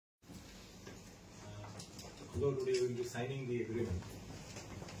So today we will be signing the agreement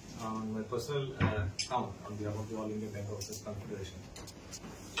on my personal account on behalf of the All India Bank Officers Confederation.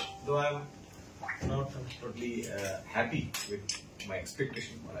 Though I am not totally happy with my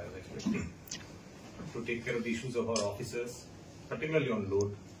expectation, what I was expecting, to take care of the issues of our officers, particularly on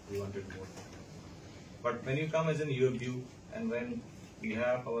load, we wanted more. But when you come as an UFU and when we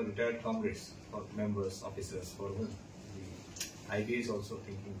have our retired comrades or members, officers for whom the IBEA is also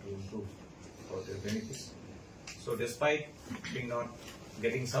thinking to improve for their benefits. So despite being not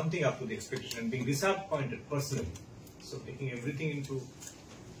getting something up to the expectation and being disappointed personally, so taking everything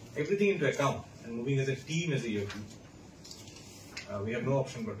into account and moving as a team as a UFU, we have no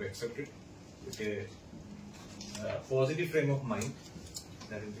option but to accept it with a positive frame of mind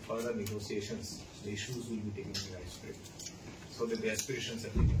that in the further negotiations, the issues will be taken in the right spirit so that the aspirations are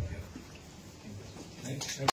taken care of. Thank you.